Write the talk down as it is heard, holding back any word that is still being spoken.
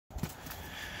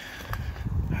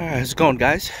How's it going,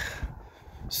 guys?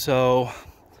 So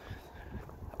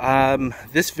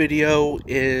this video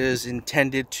is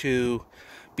intended to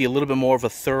be a little bit more of a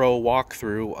thorough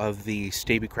walkthrough of the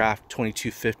Stabicraft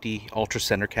 2250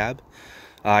 UltraCenter Cab.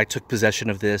 I took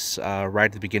possession of this right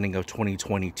at the beginning of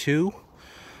 2022,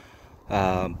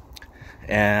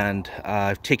 and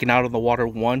I've taken out on the water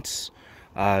once,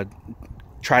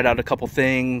 tried out a couple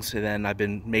things, and then I've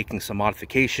been making some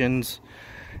modifications.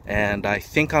 And I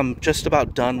think I'm just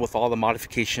about done with all the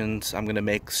modifications I'm going to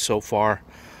make so far,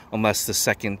 unless the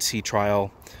second sea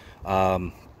trial,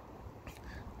 something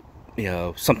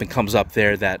comes up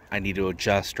there that I need to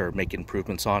adjust or make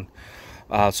improvements on.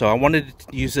 So I wanted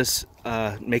to use this,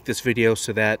 make this video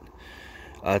so that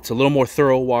it's a little more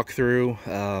thorough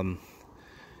walkthrough,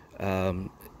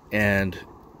 and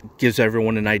gives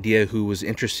everyone an idea who was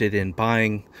interested in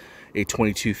buying a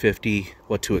 2250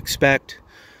 what to expect.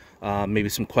 Maybe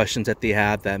some questions that they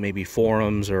have that maybe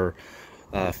forums or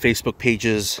Facebook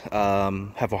pages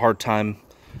have a hard time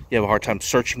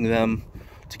searching them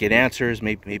to get answers.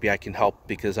 Maybe I can help,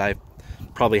 because I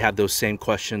probably have those same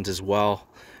questions as well,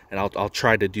 and I'll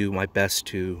try to do my best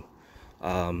to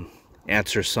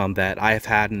answer some that I have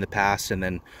had in the past, and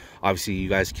then obviously you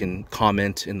guys can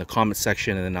comment in the comment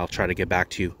section, and then I'll try to get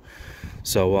back to you.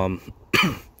 So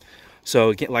so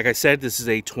again, like I said, this is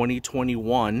a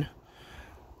 2021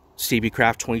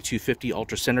 Stabicraft 2250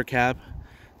 UltraCenter Cab.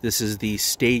 This is the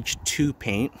stage 2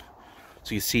 paint.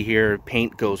 So you see here,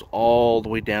 paint goes all the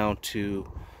way down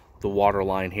to the water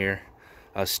line here.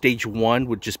 Stage 1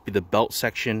 would just be the belt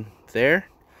section there.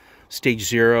 Stage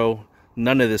 0,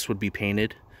 none of this would be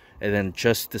painted, and then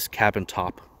just this cabin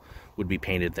top would be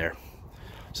painted there.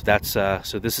 So that's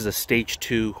so this is a stage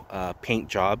 2 paint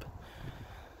job.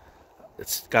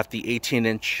 It's got the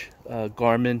 18-inch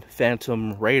Garmin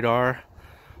Phantom radar.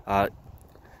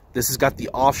 This has got the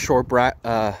offshore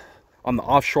on the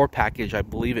offshore package. I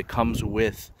believe it comes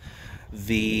with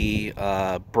the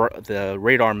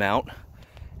radar mount,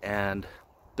 and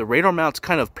the radar mount's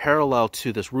kind of parallel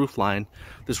to this roof line.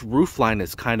 This roof line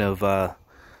is kind of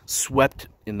swept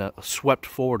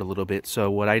forward a little bit. So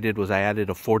what I did was I added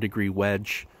a 4-degree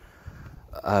wedge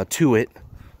to it.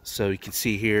 So you can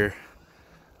see here,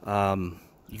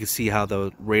 you can see how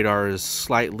the radar is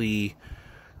slightly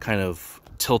kind of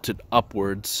tilted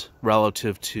upwards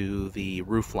relative to the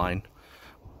roof line.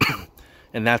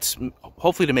 And that's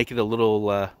hopefully to make it a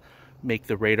little make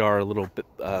the radar a little bit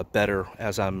better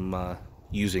as I'm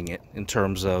using it, in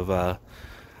terms of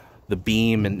the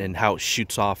beam and how it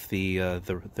shoots off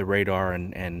the radar,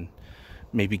 and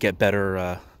maybe get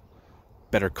better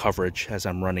coverage as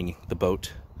I'm running the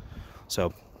boat.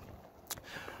 So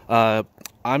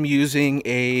I'm using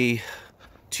a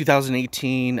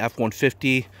 2018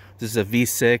 F-150. This is a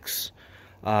V6.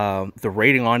 The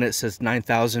rating on it says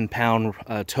 9,000 pound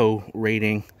tow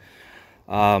rating.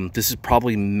 This is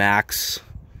probably max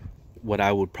what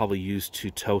I would probably use to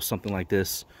tow something like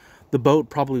this. The boat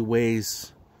probably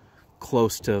weighs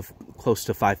close to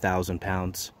 5,000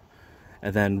 pounds,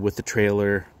 and then with the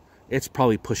trailer, it's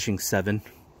probably pushing 7,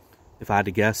 if I had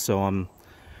to guess. So if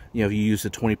you use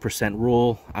the 20%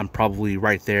 rule, I'm probably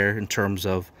right there in terms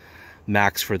of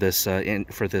max for this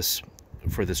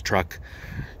for this truck.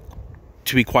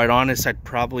 To be quite honest, I'd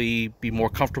probably be more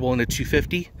comfortable in a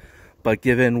 250, but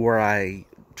given where I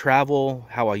travel,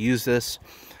 how I use this,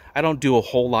 I don't do a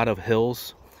whole lot of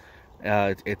hills.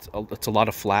 It's a lot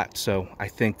of flat, so I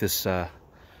think this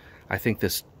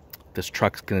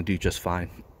truck's gonna do just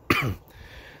fine.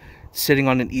 Sitting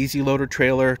on an easy loader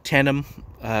trailer, tandem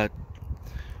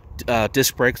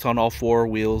disc brakes on all 4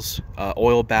 wheels,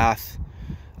 oil bath,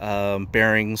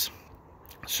 bearings,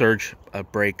 surge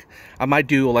brake. I might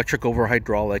do electric over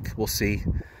hydraulic. We'll see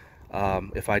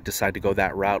if I decide to go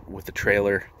that route with the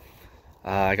trailer.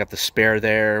 I got the spare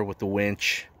there with the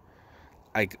winch.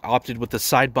 I opted with the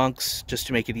side bunks just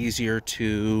to make it easier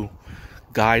to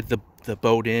guide the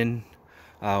boat in.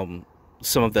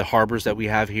 Some of the harbors that we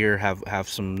have here have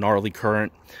some gnarly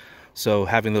current, so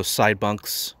having those side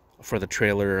bunks for the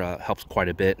trailer helps quite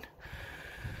a bit.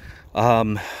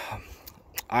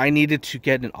 I needed to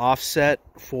get an offset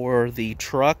for the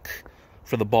truck,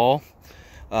 for the ball.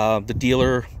 The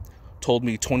dealer told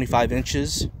me 25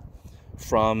 inches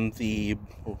from the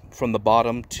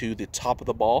bottom to the top of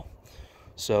the ball.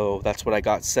 So that's what I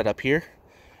got set up here.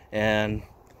 And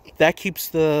that keeps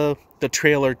the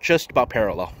trailer just about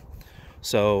parallel.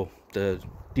 So the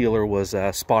dealer was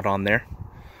spot on there.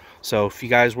 So if you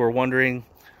guys were wondering,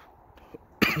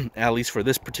 at least for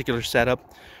this particular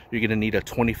setup, you're going to need a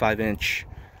 25-inch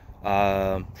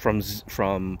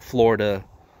from floor to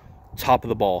top of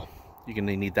the ball. You're going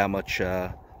to need that much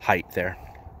height there.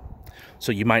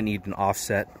 So you might need an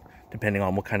offset depending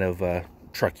on what kind of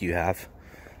truck you have.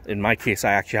 In my case,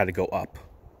 I actually had to go up,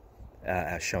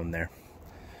 as shown there.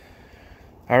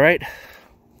 All right,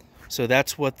 so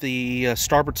that's what the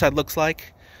starboard side looks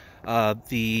like.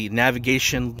 The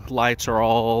navigation lights are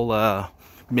all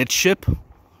midship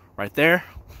right there.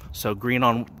 So green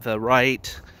on the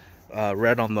right,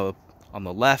 red on the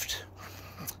left.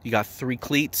 You got 3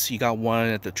 cleats. You got one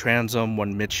at the transom,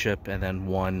 one midship, and then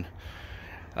one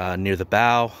near the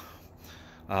bow.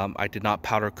 I did not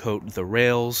powder coat the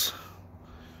rails.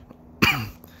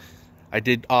 I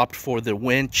did opt for the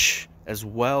winch as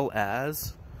well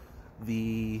as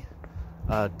the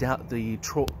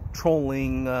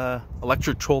trolling,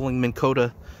 electric trolling Minn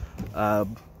Kota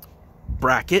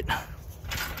bracket.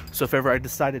 So if ever I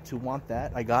decided to want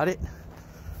that, I got it.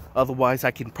 Otherwise,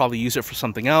 I can probably use it for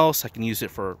something else. I can use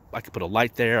it for, I could put a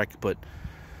light there. I could put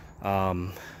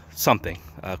something,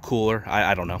 cooler.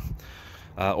 I don't know.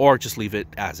 Or just leave it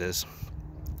as is.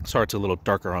 Sorry, it's a little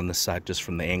darker on this side just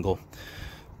from the angle.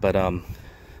 But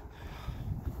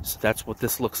so that's what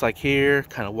this looks like here,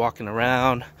 kind of walking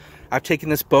around. I've taken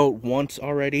this boat once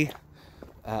already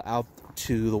out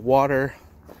to the water.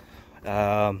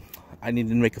 I needed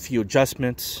to make a few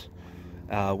adjustments,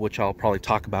 which I'll probably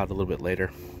talk about a little bit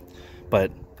later.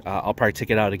 But I'll probably take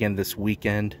it out again this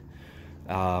weekend.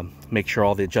 Make sure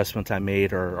all the adjustments I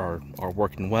made are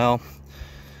working well.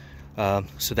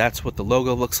 So that's what the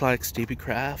logo looks like,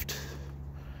 Stabicraft.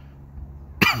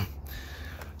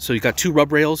 So you got 2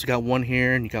 rub rails. You got one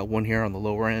here and you got one here on the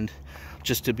lower end.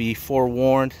 Just to be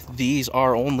forewarned, these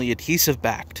are only adhesive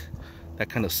backed. That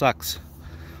kind of sucks.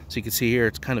 So you can see here,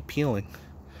 it's kind of peeling.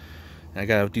 And I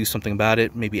gotta do something about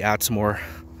it. Maybe add some more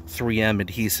 3M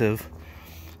adhesive.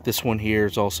 This one here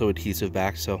is also adhesive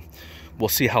backed, so we'll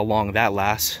see how long that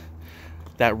lasts.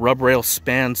 That rub rail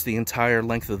spans the entire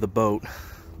length of the boat.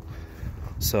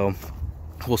 So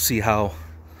we'll see how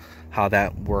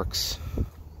that works.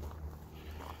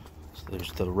 So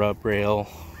there's the rub rail.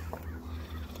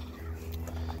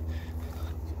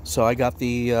 So I got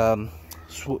the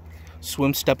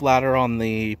swim step ladder on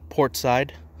the port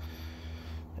side,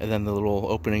 and then the little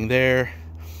opening there.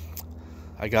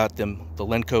 I got the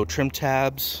Lenco trim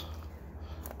tabs.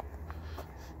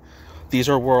 These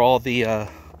are where all the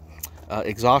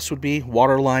exhaust would be.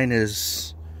 Water line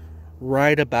is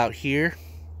right about here.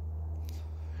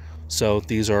 So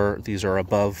these are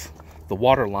above the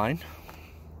water line.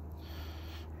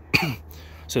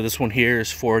 So this one here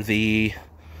is for the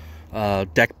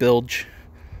deck bilge.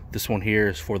 This one here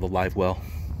is for the live well.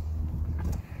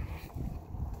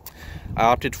 I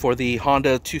opted for the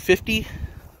Honda 250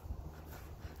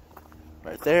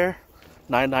 right there,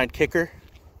 9.9 kicker.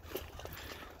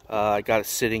 I got it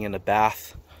sitting in a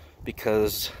bath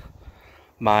because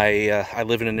I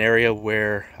live in an area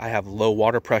where I have low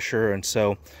water pressure, and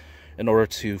so in order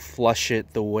to flush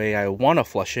it the way I want to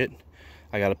flush it,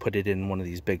 I got to put it in one of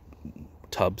these big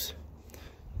tubs.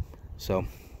 So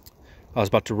I was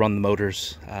about to run the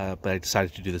motors, but I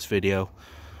decided to do this video,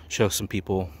 show some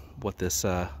people what this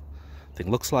thing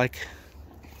looks like.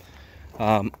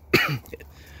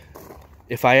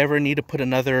 If I ever need to put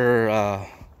another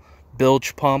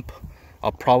bilge pump,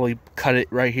 I'll probably cut it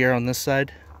right here on this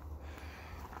side.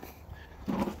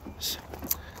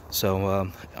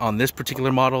 So on this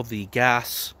particular model, the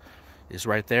gas is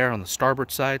right there on the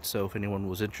starboard side, so if anyone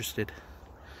was interested.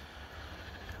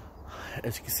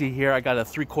 As you can see here, I got a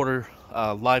 3/4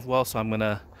 live well, so I'm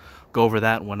gonna go over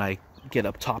that when I get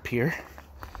up top here.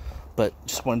 But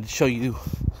just wanted to show you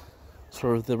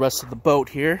sort of the rest of the boat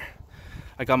here.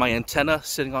 I got my antenna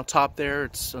sitting on top there.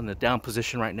 It's in the down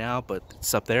position right now, but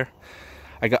it's up there.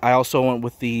 I also went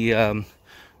with the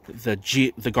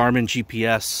Garmin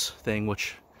GPS thing,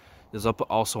 which is up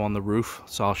also on the roof.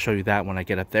 So I'll show you that when I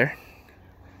get up there.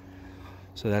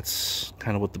 So that's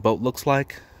kind of what the boat looks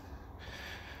like.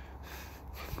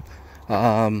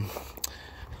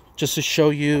 Just to show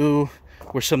you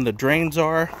where some of the drains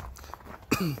are.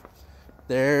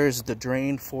 There's the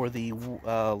drain for the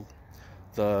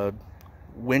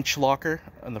winch locker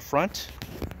on the front.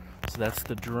 So that's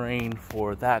the drain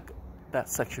for that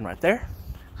section right there.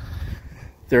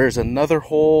 There's another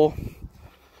hole,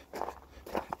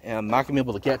 and I'm not gonna be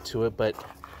able to get to it, but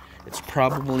it's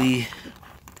probably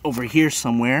over here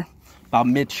somewhere, about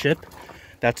midship.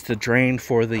 That's the drain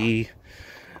for the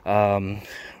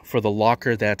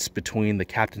locker that's between the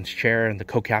captain's chair and the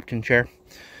co-captain chair.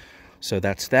 So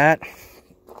that's that.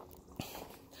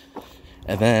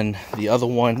 And then the other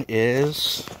one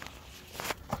is,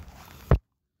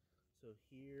 so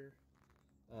here,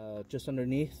 just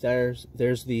underneath, there's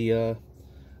the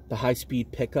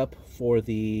high-speed pickup for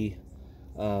the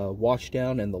wash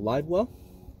down and the live well.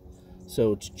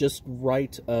 So it's just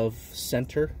right of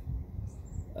center.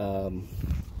 So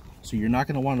you're not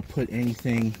going to want to put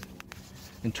anything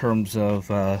in terms of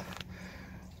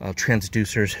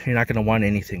transducers. You're not going to want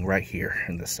anything right here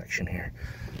in this section here.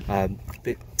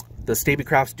 The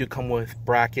Stabicrafts do come with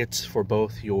brackets for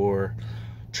both your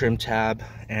trim tab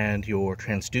and your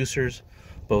transducers.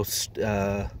 Both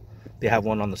they have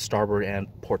one on the starboard and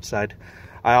port side.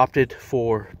 I opted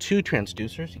for 2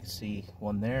 transducers. You can see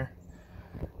one there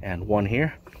and one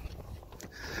here.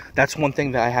 That's one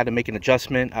thing that I had to make an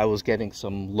adjustment. I was getting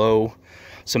some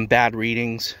bad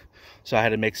readings, so I had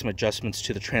to make some adjustments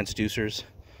to the transducers.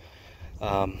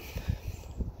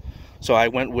 So I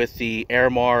went with the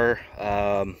Airmar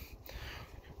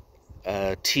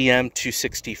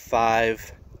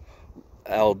TM265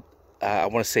 I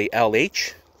want to say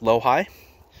LH, low high.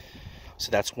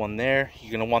 So that's one there.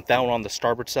 You're going to want that one on the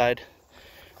starboard side.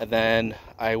 And then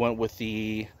I went with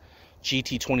the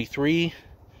GT23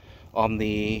 on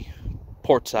the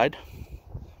port side.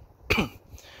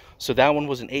 So that one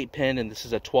was an 8-pin and this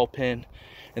is a 12-pin,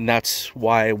 and that's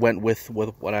why I went with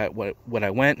what I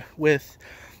went with.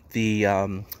 The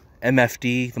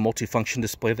MFD, the multifunction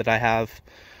display that I have,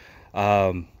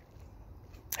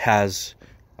 has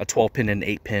a 12-pin and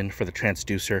 8-pin for the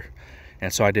transducer,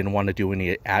 and so I didn't want to do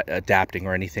any adapting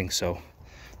or anything, so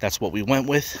that's what we went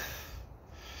with.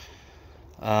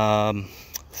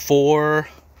 For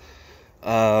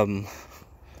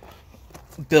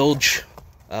bilge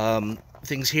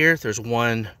things here, there's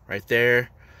one right there,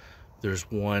 there's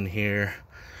one here.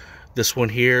 This one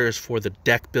here is for the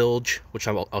deck bilge, which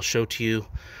I'll show to you.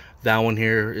 That one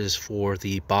here is for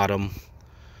the bottom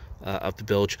of the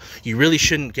bilge. You really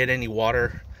shouldn't get any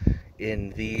water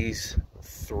in these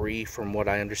 3 from what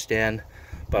I understand,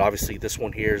 but obviously this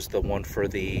one here is the one for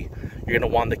the, you're going to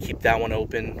want to keep that one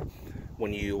open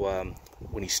when you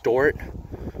store it,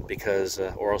 because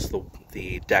or else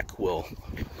the deck will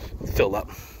fill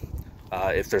up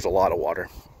if there's a lot of water.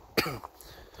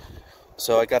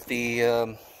 So I got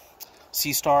the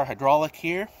C-Star hydraulic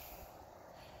here,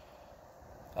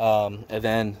 and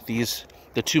then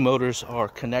the 2 motors are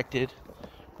connected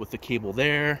with the cable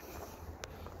there.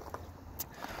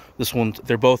 This one,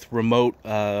 they're both remote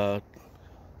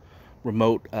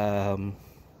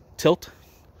tilt,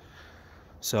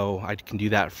 so I can do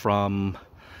that from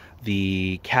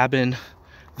the cabin.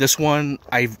 This one,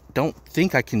 I don't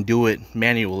think I can do it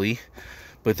manually,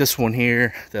 but this one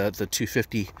here, the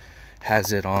 250,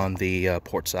 has it on the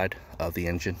port side of the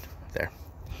engine there.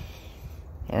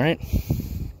 All right,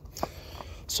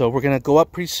 so we're gonna go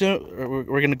up pretty soon.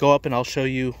 We're gonna go up and I'll show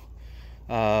you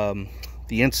the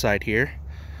inside here.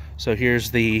 So here's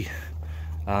the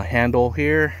handle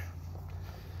here.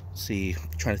 Let's see,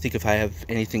 trying to think if I have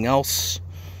anything else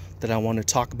that I want to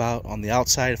talk about on the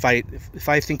outside. If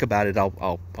I think about it,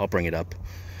 I'll bring it up.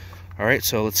 All right,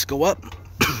 so let's go up.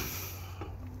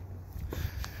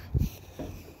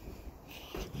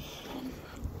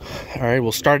 All right,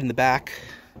 we'll start in the back.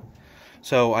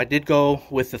 So I did go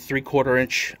with the 3/4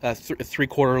 inch,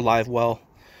 3/4 live well,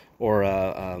 or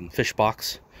fish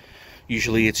box.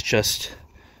 Usually it's just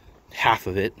half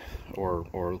of it,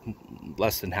 or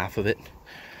less than half of it.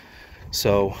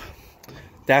 So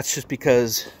that's just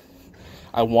because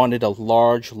I wanted a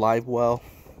large live well,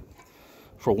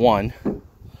 for one,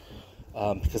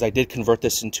 because I did convert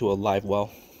this into a live well.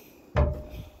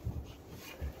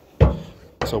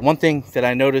 So one thing that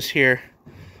I noticed here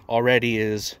already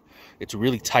is it's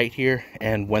really tight here,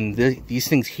 and when these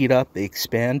things heat up, they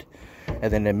expand,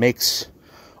 and then it makes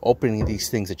opening these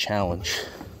things a challenge.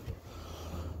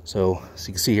 So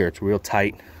you can see here, it's real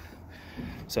tight.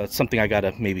 So it's something I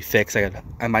gotta maybe fix.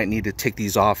 I might need to take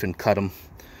these off and cut them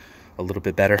a little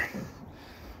bit better.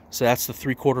 So that's the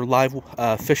 3/4 live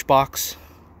fish box.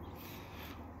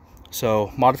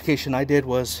 So modification I did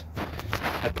was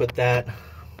I put that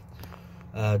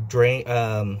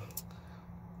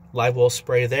live well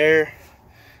spray there,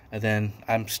 and then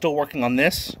I'm still working on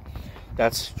this.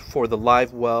 That's for the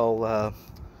live well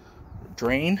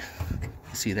drain.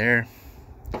 See there.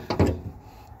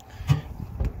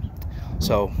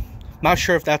 So not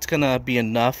sure if that's gonna be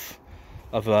enough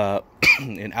of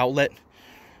an outlet.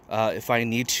 If I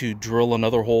need to drill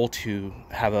another hole to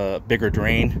have a bigger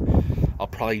drain, I'll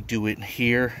probably do it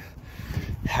here,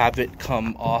 have it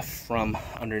come off from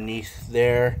underneath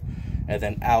there, and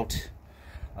then out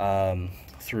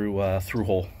through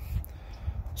hole.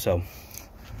 So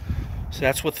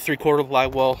that's what the 3/4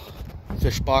 live well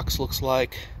fish box looks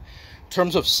like. In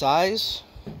terms of size,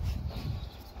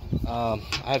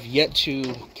 I've yet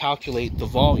to calculate the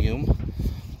volume,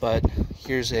 but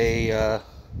here's a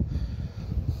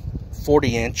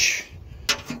 40-inch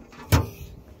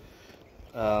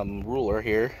ruler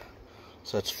here.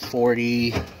 So that's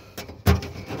 40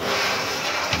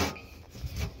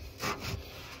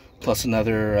 plus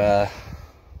another,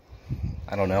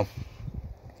 I don't know,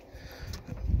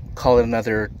 call it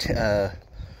another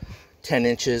 10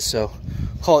 inches. So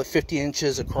call it 50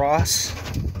 inches across.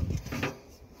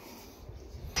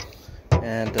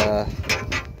 And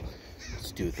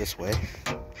let's do it this way.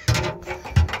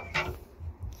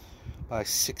 By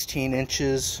 16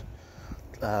 inches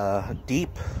deep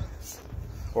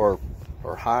or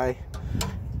high,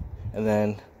 and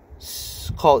then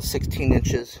call it 16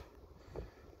 inches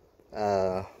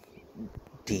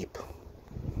deep,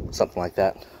 something like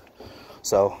that.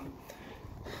 So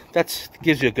that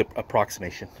gives you a good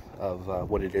approximation of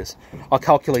what it is. I'll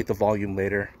calculate the volume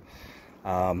later.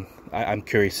 I'm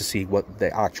curious to see what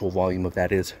the actual volume of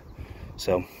that is.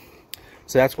 So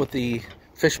that's what the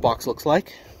fish box looks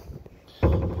like.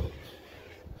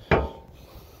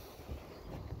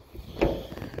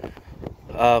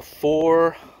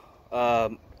 Four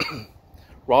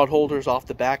rod holders off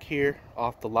the back here,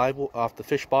 off the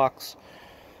fish box.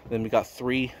 Then we got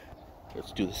three.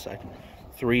 Let's do this side.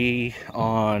 Three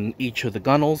on each of the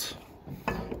gunnels.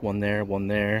 One there, one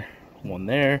there, one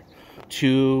there.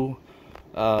 Two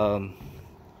cup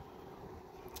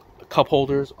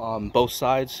holders on both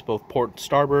sides, both port and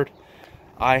starboard.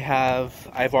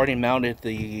 I've already mounted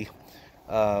the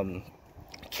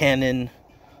Canon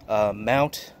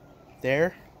mount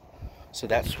there, so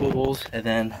that swivels, and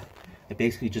then I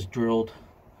basically just drilled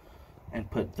and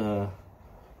put the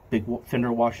big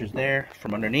fender washers there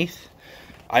from underneath.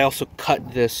 I also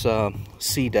cut this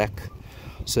C deck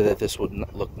so that this would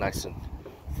look nice and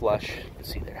flush. You can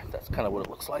see there, that's kind of what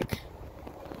it looks like.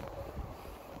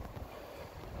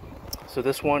 So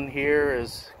this one here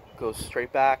goes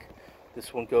straight back.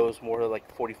 This one goes more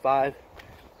like 45,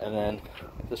 and then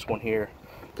this one here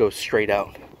goes straight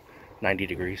out 90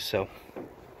 degrees. So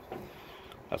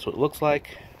that's what it looks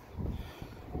like.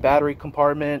 Battery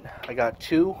compartment, I got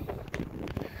two.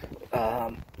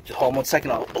 Just hold on 1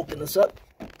 second, I'll open this up.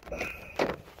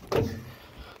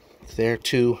 There,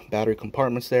 two battery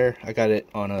compartments there. I got it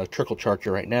on a trickle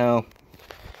charger right now.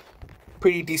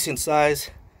 Pretty decent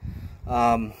size.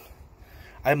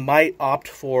 I might opt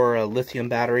for a lithium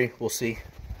battery. We'll see.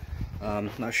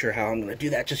 Not sure how I'm going to do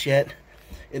that just yet.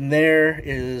 And there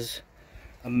is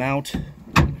a mount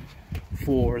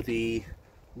for the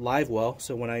live well.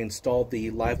 So when I installed the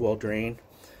live well drain,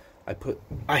 I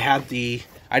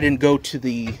didn't go to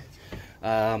the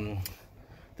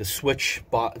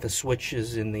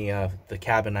switches in the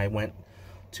cabin. I went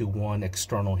to one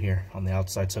external here on the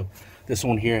outside. So this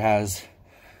one here has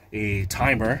a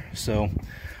timer. So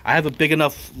I have a big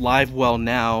enough live well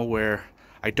now where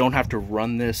I don't have to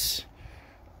run this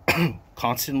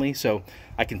constantly, so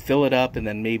I can fill it up and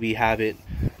then maybe have it,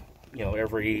 you know,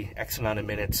 every X amount of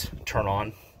minutes turn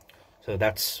on. So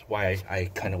that's why I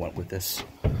kind of went with this.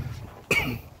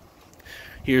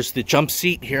 Here's the jump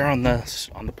seat here on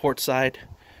the port side.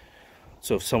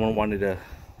 So if someone wanted to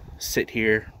sit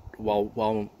here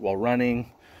while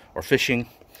running or fishing.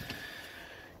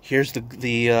 Here's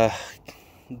the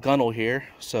gunnel here.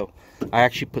 So I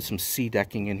actually put some C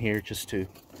decking in here just to,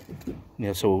 you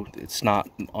know, so it's not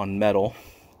on metal.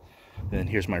 Then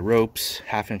here's my ropes,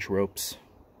 1/2-inch ropes.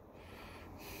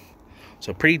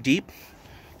 So pretty deep.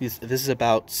 This is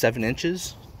about 7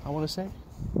 inches, I want to say.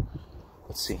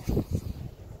 Let's see.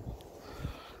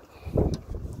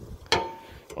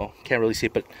 Well, can't really see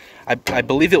it, but I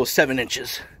believe it was 7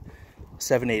 inches.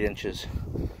 7-8 inches.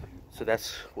 So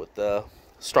that's what the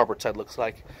starboard side looks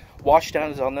like.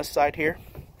 Washdown is on this side here,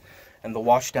 and the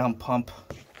washdown pump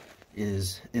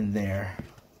is in there.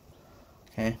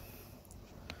 Okay,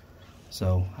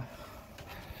 so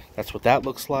that's what that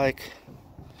looks like.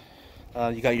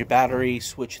 You got your battery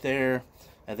switch there,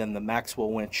 and then the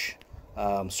Maxwell winch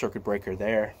circuit breaker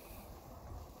there.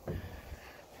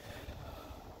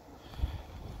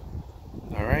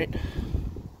 All right.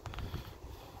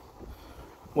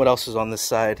 What else is on this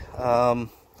side? Well,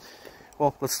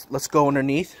 let's go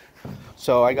underneath.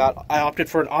 So I opted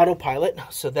for an autopilot,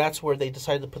 so that's where they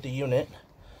decided to put the unit,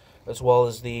 as well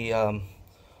as the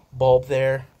bulb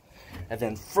there. And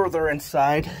then further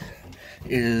inside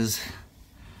is,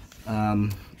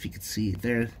 if you can see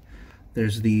there's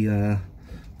the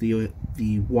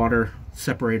water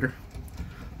separator,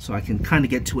 so I can kind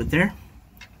of get to it there.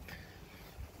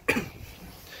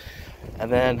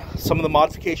 And then some of the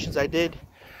modifications I did,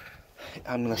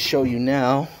 I'm going to show you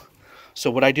now.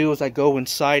 So what I do is I go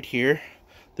inside here,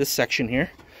 this section here.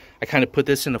 I kind of put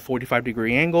this in a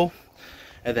 45-degree angle,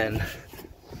 and then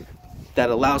that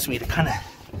allows me to kind of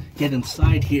get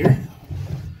inside here.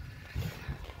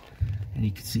 And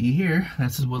you can see here,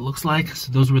 this is what it looks like.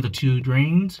 So those were the two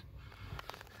drains.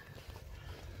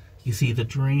 You see the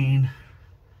drain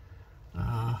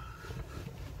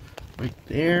right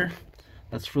there.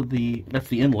 That's the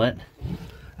inlet.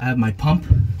 I have my pump.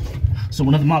 So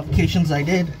one of the modifications I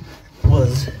did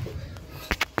was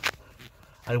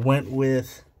I went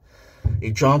with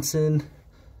a Johnson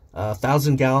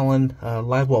 1,000-gallon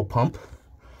live well pump.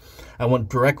 I went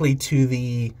directly to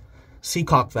the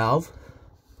seacock valve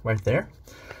right there.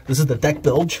 This is the deck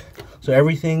bilge. So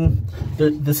everything,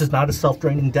 this is not a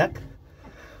self-draining deck.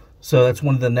 So that's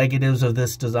one of the negatives of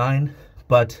this design.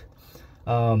 But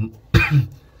I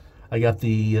got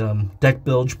the deck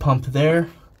bilge pump there.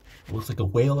 It looks like a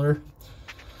whaler.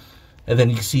 And then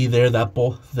you can see there that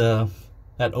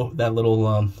that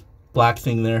little black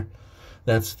thing there.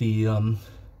 That's the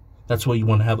that's what you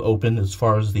want to have open as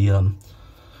far as the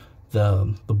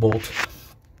bolt.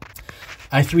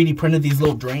 I 3D printed these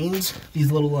little drains,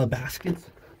 these little baskets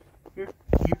here.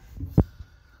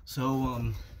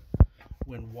 So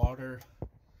when water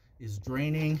is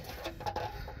draining,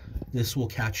 this will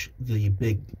catch the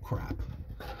big crap.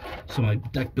 So my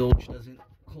deck bilge doesn't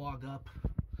clog up.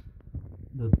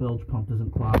 The bilge pump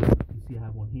doesn't clog up. You see I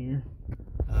have one here,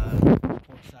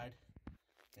 port side.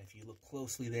 And if you look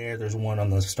closely there's one on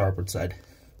the starboard side.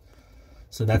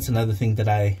 So that's another thing that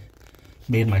I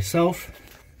made myself.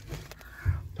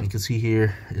 You can see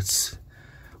here, it's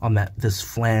on this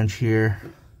flange here.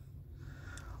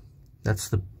 That's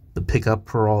the pickup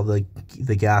for all the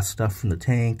gas stuff from the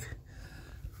tank.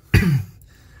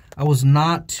 I was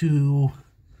not too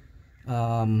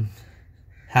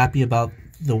happy about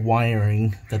the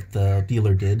wiring that the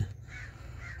dealer did.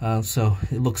 So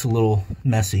it looks a little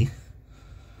messy,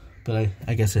 but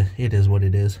I guess it is what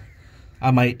it is.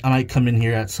 I might come in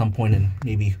here at some point and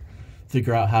maybe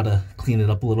figure out how to clean it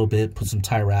up a little bit, put some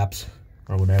tie wraps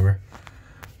or whatever.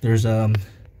 There's a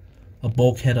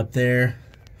bulkhead up there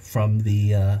from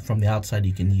the outside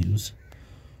you can use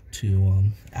to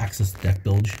access the deck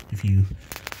bilge if you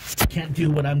can't do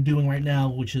what I'm doing right now,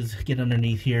 which is get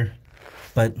underneath here.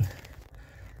 But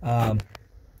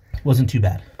wasn't too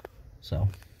bad. So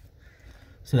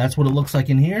that's what it looks like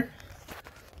in here.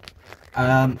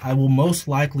 I will most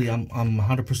likely, I'm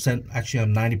 100%, actually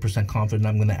I'm 90% confident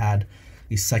I'm going to add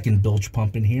a second bilge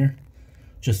pump in here,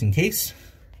 just in case.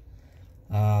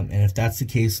 And if that's the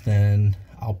case, then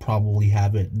I'll probably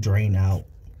have it drain out.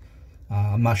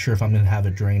 I'm not sure if I'm going to have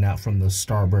it drain out from the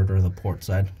starboard or the port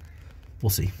side. We'll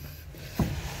see.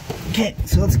 Okay,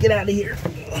 so let's get out of here.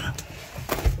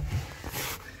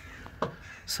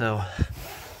 So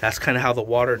that's kind of how the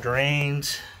water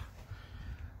drains.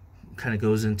 Kind of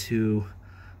goes into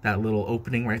that little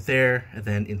opening right there, and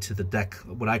then into the deck,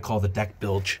 what I call the deck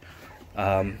bilge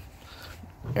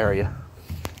area.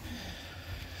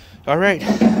 All right,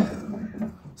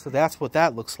 so that's what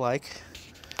that looks like.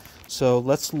 So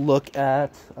let's look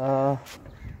at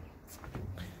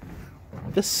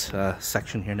this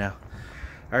section here now.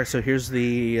 All right, so here's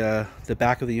the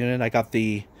back of the unit. I got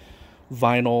the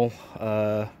vinyl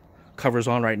covers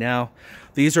on right now.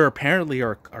 These are apparently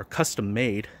are custom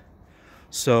made.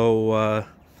 So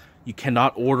you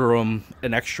cannot order them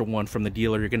an extra one from the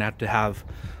dealer. You're gonna have to have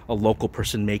a local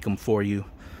person make them for you.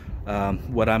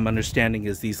 What I'm understanding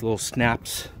is these little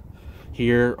snaps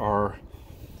here are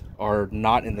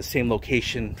not in the same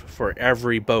location for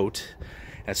every boat,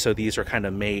 and so these are kind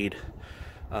of made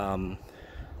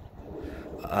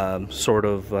sort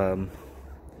of on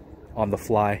the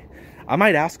fly. I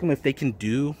might ask them if they can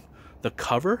do the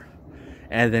cover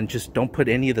and then just don't put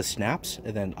any of the snaps,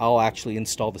 and then I'll actually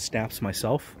install the snaps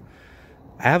myself.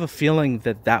 I have a feeling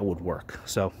that that would work.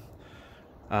 So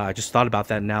I just thought about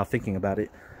that now, thinking about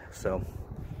it. So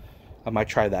I might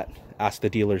try that. Ask the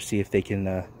dealer, see if they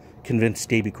can convince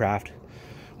Stabicraft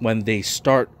when they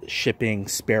start shipping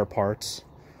spare parts.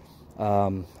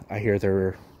 I hear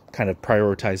they're kind of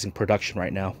prioritizing production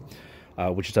right now,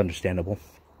 which is understandable.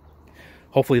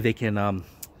 Hopefully they can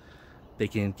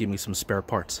give me some spare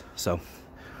parts. So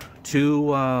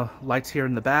two lights here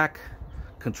in the back,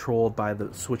 controlled by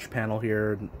the switch panel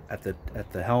here at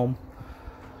the helm.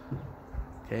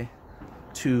 Okay,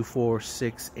 2, 4,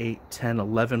 6, 8, 10,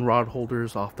 11 rod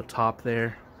holders off the top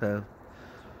there. A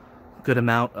good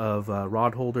amount of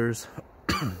rod holders.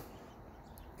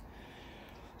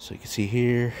 So you can see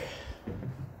here,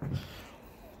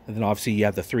 and then obviously you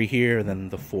have the 3 here, and then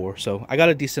the 4. So I got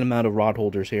a decent amount of rod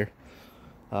holders here.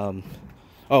 Oh,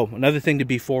 another thing to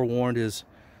be forewarned is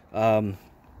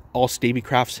all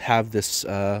Stabicrafts have this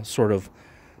sort of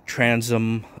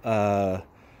transom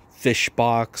fish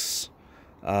box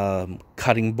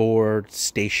cutting board,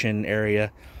 station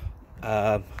area.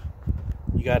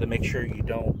 You got to make sure you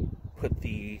don't put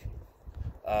the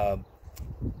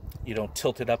you don't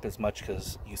tilt it up as much,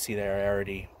 because you see there I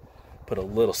already put a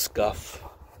little scuff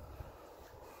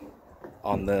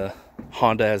on the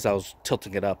Honda as I was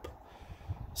tilting it up.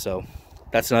 So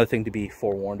that's another thing to be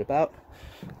forewarned about.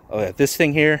 Oh yeah, this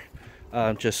thing here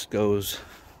just goes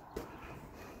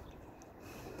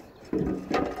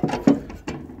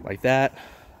like that.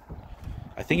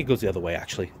 I think it goes the other way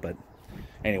actually, but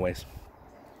anyways.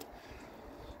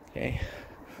 Okay,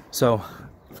 so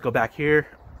let's go back here.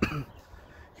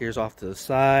 Here's off to the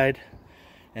side,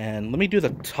 and let me do the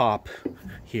top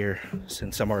here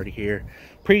since I'm already here.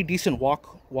 Pretty decent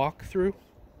walk through,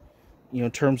 you know,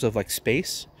 in terms of like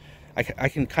space. I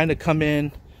can kind of come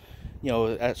in, you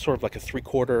know, at sort of like a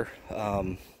 3/4,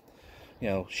 you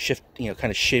know, shift, you know,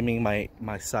 kind of shimming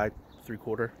my side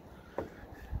 3/4.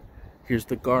 Here's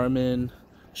the Garmin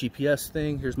GPS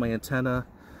thing. Here's my antenna.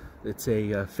 It's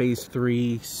a Phase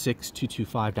 3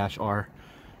 6225-R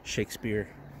Shakespeare.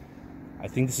 I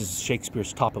think this is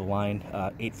Shakespeare's top of the line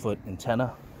 8-foot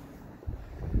antenna.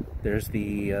 There's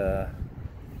the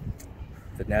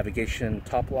navigation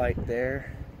top light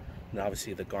there, and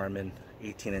obviously the Garmin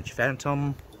 18-inch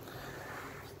Phantom.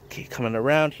 Okay, coming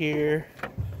around here,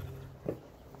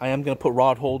 I am gonna put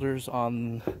rod holders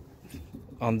on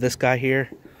this guy here.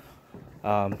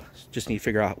 Just need to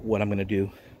figure out what I'm gonna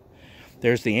do.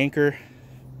 There's the anchor.